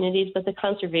opportunities, but the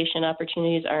conservation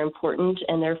opportunities are important,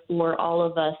 and they're for all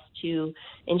of us to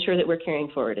ensure that we're carrying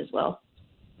forward as well.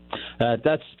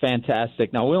 That's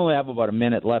fantastic. Now, we only have about a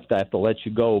minute left. I have to let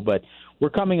you go, but we're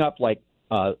coming up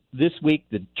this week,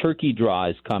 the turkey draw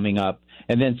is coming up,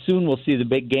 and then soon we'll see the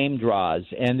big game draws,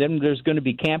 and then there's going to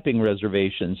be camping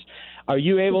reservations. Are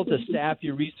you able to staff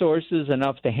your resources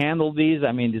enough to handle these?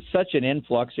 I mean, it's such an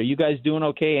influx. Are you guys doing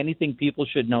okay? Anything people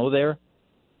should know there?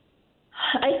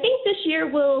 I think this year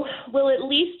we'll at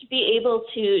least be able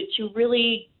to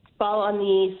really fall on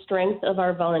the strength of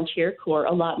our volunteer corps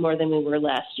a lot more than we were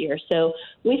last year. So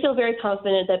we feel very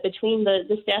confident that between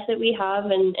the staff that we have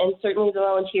and certainly the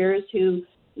volunteers who,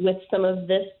 with some of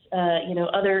this,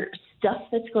 other stuff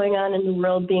that's going on in the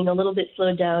world, being a little bit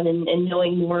slowed down and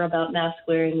knowing more about mask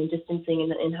wearing and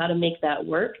distancing and how to make that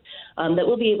work, that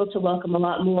we'll be able to welcome a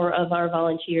lot more of our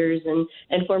volunteers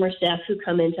and former staff who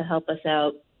come in to help us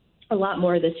out a lot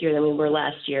more this year than we were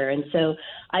last year. And so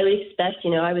I would expect,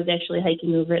 I was actually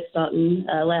hiking over at Staunton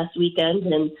last weekend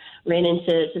and ran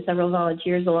into several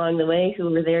volunteers along the way who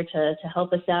were there to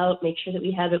help us out, make sure that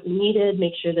we had what we needed,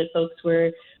 make sure that folks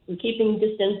were keeping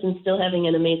distance and still having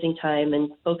an amazing time.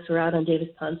 And folks were out on Davis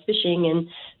Ponds fishing. And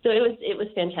so it was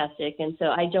fantastic. And so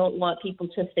I don't want people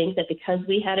to think that because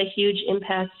we had a huge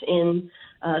impact in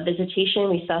visitation,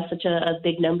 we saw such a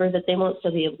big number, that they won't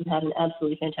still be able to have an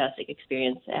absolutely fantastic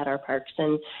experience at our parks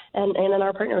and in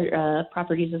our partner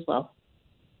properties as well.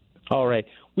 All right.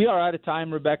 We are out of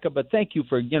time, Rebecca, but thank you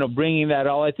for, bringing that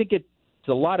all. I think it's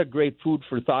a lot of great food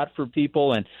for thought for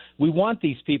people, and we want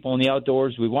these people in the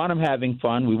outdoors. We want them having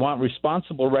fun. We want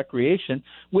responsible recreation.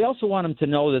 We also want them to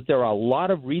know that there are a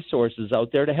lot of resources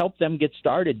out there to help them get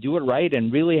started, do it right,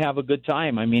 and really have a good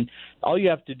time. I mean, all you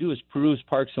have to do is peruse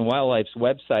Parks and Wildlife's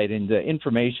website, and the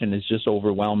information is just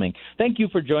overwhelming. Thank you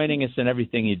for joining us and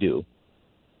everything you do.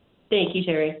 Thank you,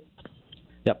 Terry.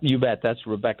 Yep, you bet. That's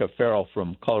Rebecca Farrell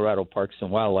from Colorado Parks and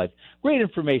Wildlife. Great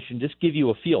information, just give you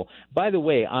a feel. By the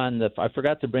way, I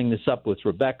forgot to bring this up with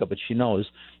Rebecca, but she knows,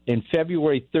 in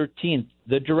February 13th,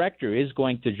 the director is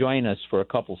going to join us for a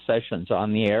couple sessions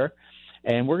on the air,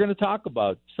 and we're going to talk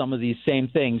about some of these same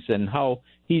things and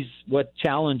what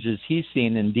challenges he's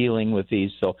seen in dealing with these.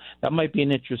 So that might be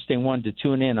an interesting one to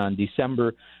tune in on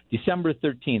December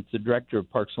 13th. The director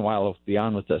of Parks and Wildlife will be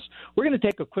on with us. We're going to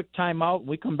take a quick time out. When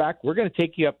we come back, we're going to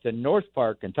take you up to North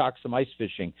Park and talk some ice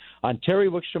fishing on Terry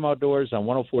Wickstrom Outdoors on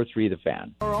 104.3 The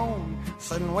Fan.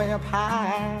 Sitting way up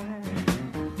high.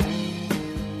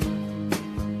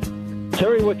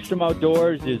 Terry Wickstrom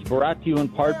Outdoors is brought to you in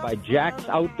part by Jack's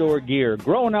Outdoor Gear.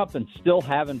 Growing up and still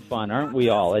having fun, aren't we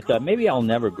all? Maybe I'll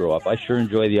never grow up. I sure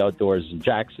enjoy the outdoors, and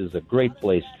Jack's is a great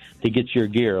place to get your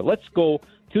gear. Let's go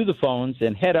to the phones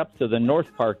and head up to the North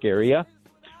Park area,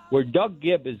 where Doug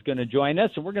Gibb is going to join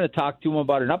us, and we're going to talk to him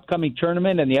about an upcoming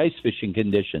tournament and the ice fishing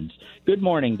conditions. Good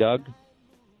morning, Doug.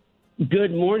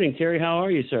 Good morning, Terry. How are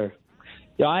you, sir?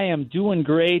 I am doing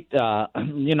great.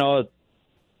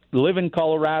 Live in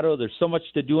Colorado. There's so much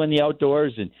to do in the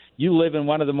outdoors, and you live in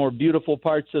one of the more beautiful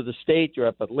parts of the state. You're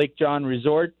up at Lake John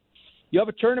Resort. You have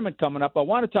a tournament coming up. I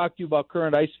want to talk to you about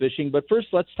current ice fishing, but first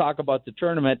let's talk about the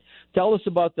tournament. Tell us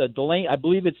about the Delaney, I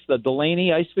believe it's the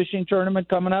Delaney Ice Fishing Tournament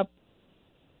coming up.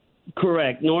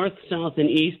 Correct. North, South, and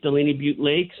East Delaney Butte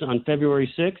Lakes on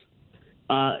February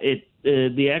 6th.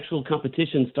 The actual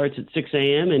competition starts at 6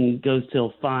 a.m. and goes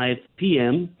till 5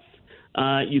 p.m.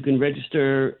 You can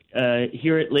register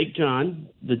here at Lake John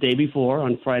the day before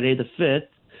on Friday the 5th,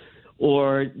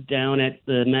 or down at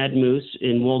the Mad Moose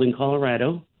in Walden,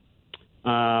 Colorado.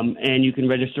 And you can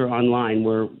register online.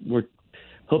 We're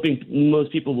hoping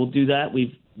most people will do that.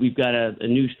 We've got a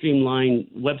new streamlined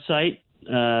website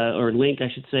or link,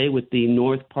 I should say, with the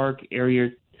North Park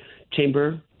Area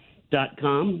Chamber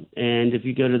DelaneyButte.com, and if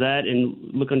you go to that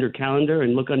and look under calendar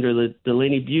and look under the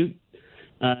Delaney Butte,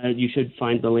 you should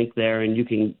find the link there, and you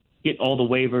can get all the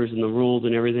waivers and the rules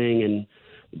and everything, and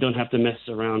don't have to mess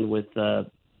around with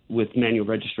manual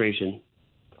registration.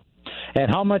 And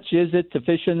how much is it to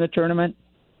fish in the tournament?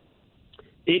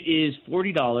 It is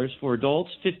 $40 for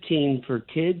adults, $15 for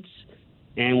kids,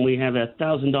 and we have a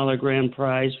 $1,000 grand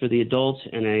prize for the adults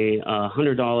and a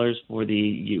 $100 for the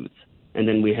youth. And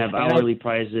then we have hourly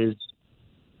prizes.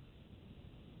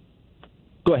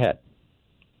 Go ahead.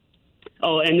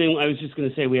 Oh, and then I was just going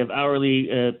to say we have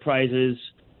hourly prizes,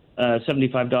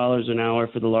 $75 an hour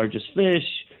for the largest fish,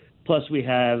 plus we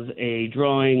have a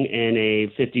drawing and a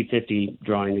 50-50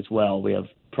 drawing as well. We have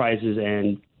prizes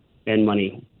and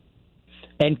money.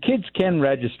 And kids can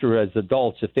register as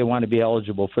adults if they want to be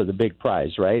eligible for the big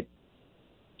prize, right?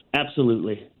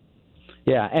 Absolutely.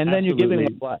 Yeah, and then you're giving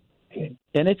a lot.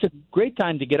 And it's a great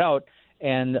time to get out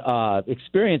and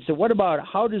experience it. What about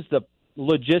how does the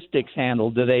logistics handle?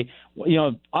 Do they,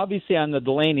 obviously on the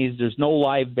Delaney's, there's no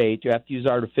live bait. You have to use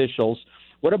artificials.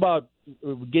 What about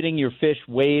getting your fish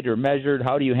weighed or measured?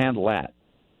 How do you handle that?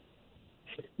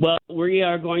 Well, we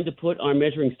are going to put our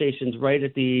measuring stations right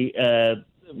at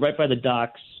right by the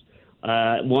docks,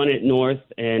 one at north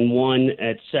and one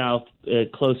at south,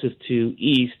 closest to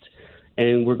east.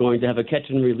 And we're going to have a catch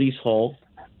and release hole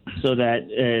so that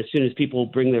as soon as people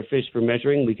bring their fish for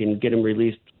measuring, we can get them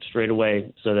released straight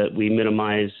away so that we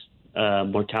minimize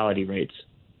mortality rates.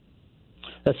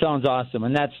 That sounds awesome.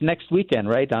 And that's next weekend,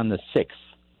 right, on the 6th?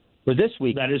 Or this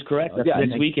week? That is correct. That's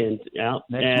next weekend. Yeah.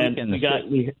 Next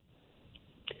weekend.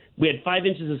 We had 5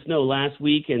 inches of snow last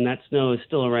week, and that snow is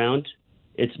still around.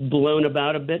 It's blown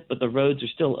about a bit, but the roads are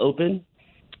still open,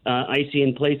 icy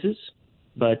in places.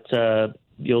 But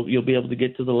you'll be able to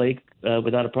get to the lake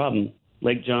without a problem,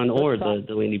 Lake John or the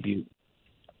Delaney Butte.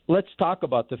 Let's talk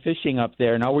about the fishing up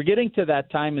there. Now, we're getting to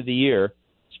that time of the year,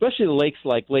 especially the lakes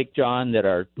like Lake John that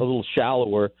are a little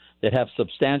shallower, that have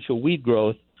substantial weed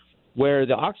growth, where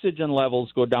the oxygen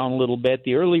levels go down a little bit.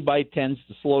 The early bite tends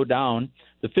to slow down.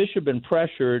 The fish have been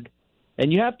pressured,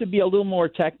 and you have to be a little more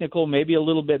technical, maybe a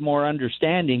little bit more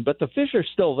understanding, but the fish are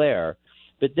still there.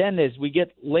 But then as we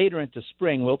get later into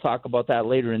spring, we'll talk about that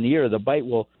later in the year, the bite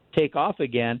will take off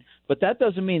again. But that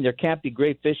doesn't mean there can't be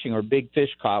great fishing or big fish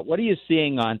caught. What are you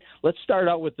seeing on – let's start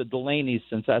out with the Delaney's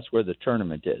since that's where the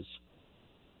tournament is.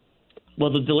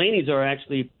 Well, the Delaney's are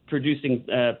actually producing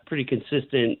pretty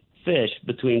consistent fish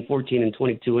between 14 and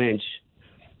 22 inch.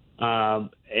 And,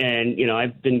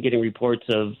 I've been getting reports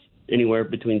of anywhere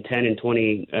between 10 and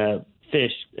 20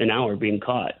 fish an hour being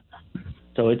caught.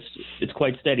 So it's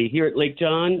quite steady. Here at Lake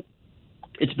John,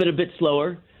 it's been a bit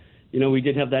slower. We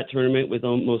did have that tournament with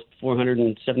almost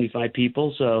 475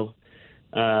 people, so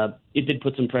it did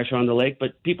put some pressure on the lake,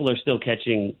 but people are still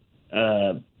catching,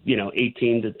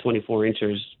 18 to 24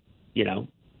 inches,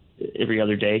 every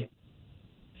other day.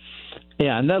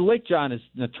 Yeah, and that Lake John is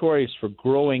notorious for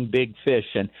growing big fish,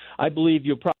 and I believe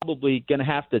you're probably going to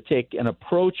have to take an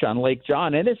approach on Lake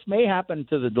John, and this may happen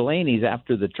to the Delaney's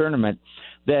after the tournament,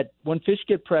 that when fish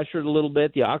get pressured a little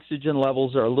bit, the oxygen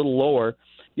levels are a little lower,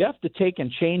 you have to take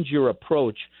and change your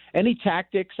approach. Any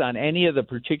tactics on any of the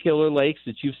particular lakes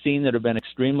that you've seen that have been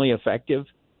extremely effective?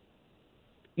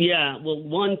 Yeah, well,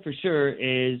 one for sure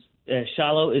is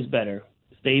shallow is better.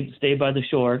 Stay by the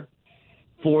shore.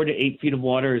 4 to 8 feet of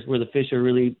water is where the fish are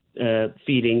really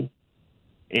feeding,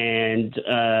 and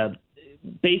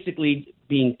basically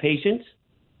being patient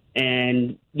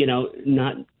and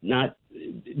not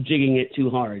jigging it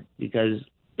too hard, because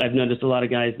I've noticed a lot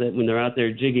of guys that when they're out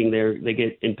there jigging, they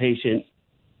get impatient,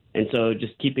 and so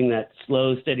just keeping that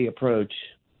slow, steady approach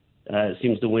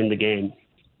seems to win the game.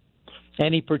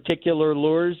 Any particular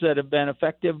lures that have been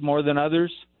effective more than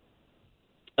others?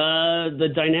 The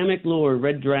dynamic lure,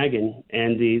 Red Dragon,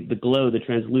 and the glow, the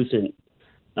translucent,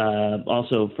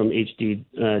 also from HD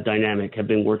Dynamic, have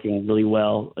been working really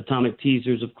well. Atomic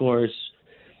teasers, of course.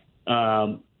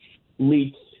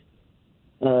 Leech.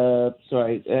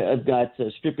 I've got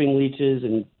stripping leeches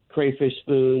and crayfish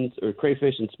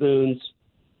and spoons.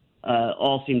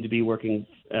 All seem to be working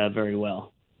very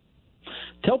well.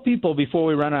 Tell people before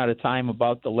we run out of time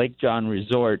about the Lake John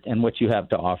Resort and what you have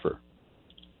to offer.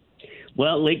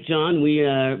 Well, Lake John, we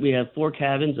have 4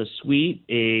 cabins, a suite,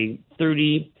 a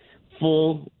 30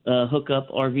 full hookup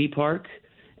RV park,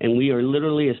 and we are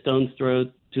literally a stone's throw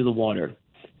to the water.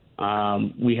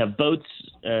 We have boats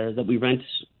that we rent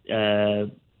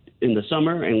in the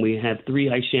summer, and we have 3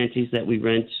 ice shanties that we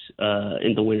rent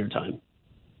in the wintertime.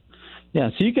 Yeah,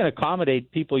 so you can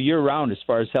accommodate people year-round as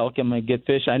far as helping them get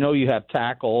fish. I know you have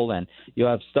tackle and you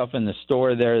have stuff in the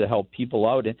store there to help people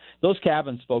out. And those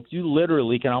cabins, folks, you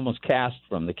literally can almost cast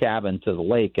from the cabin to the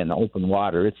lake in open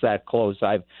water. It's that close.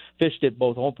 I've fished it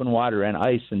both open water and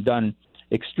ice and done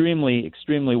extremely,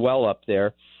 extremely well up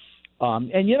there.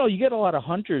 And, you get a lot of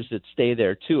hunters that stay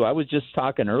there, too. I was just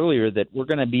talking earlier that we're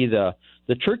going to be the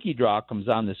turkey draw comes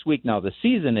on this week. Now, the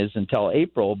season is until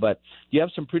April, but do you have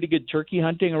some pretty good turkey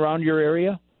hunting around your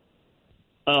area?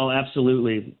 Oh,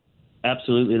 absolutely.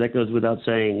 Absolutely. That goes without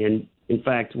saying. And, in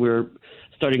fact, we're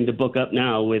starting to book up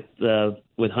now with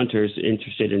hunters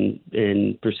interested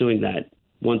in pursuing that.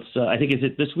 Once, I think, is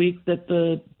it this week that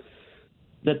the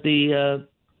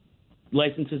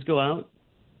licenses go out?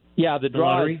 Yeah, the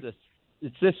draw is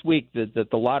it's this week that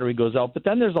the lottery goes out. But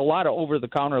then there's a lot of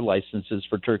over-the-counter licenses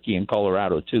for turkey in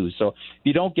Colorado, too. So if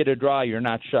you don't get a draw, you're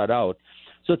not shut out.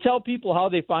 So tell people how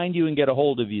they find you and get a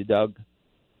hold of you, Doug.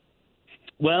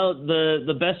 Well,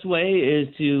 the best way is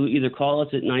to either call us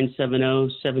at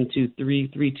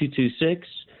 970-723-3226,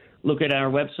 look at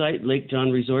our website,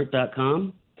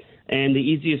 lakejohnresort.com, and the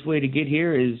easiest way to get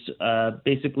here is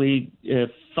basically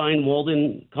find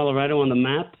Walden, Colorado on the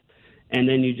map, and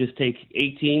then you just take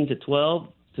 18 to 12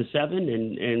 to 7,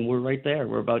 and we're right there.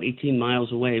 We're about 18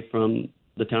 miles away from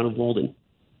the town of Walden.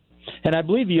 And I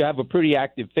believe you have a pretty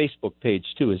active Facebook page,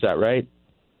 too. Is that right?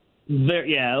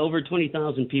 Yeah, over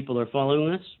 20,000 people are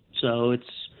following us. So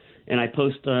and I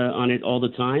post on it all the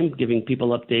time, giving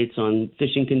people updates on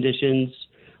fishing conditions.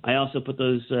 I also put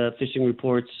those fishing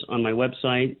reports on my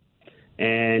website,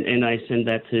 and I send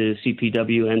that to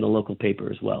CPW and the local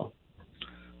paper as well.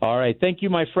 All right. Thank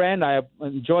you, my friend. I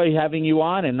enjoy having you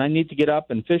on, and I need to get up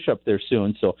and fish up there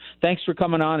soon. So thanks for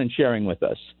coming on and sharing with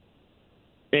us.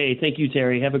 Hey, thank you,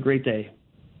 Terry. Have a great day.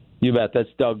 You bet. That's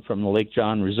Doug from the Lake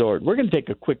John Resort. We're going to take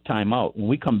a quick time out. When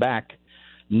we come back,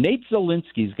 Nate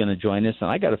Zielinski is going to join us,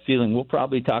 and I got a feeling we'll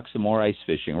probably talk some more ice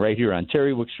fishing right here on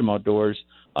Terry Wickstrom Outdoors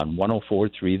on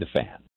 104.3 The Fan.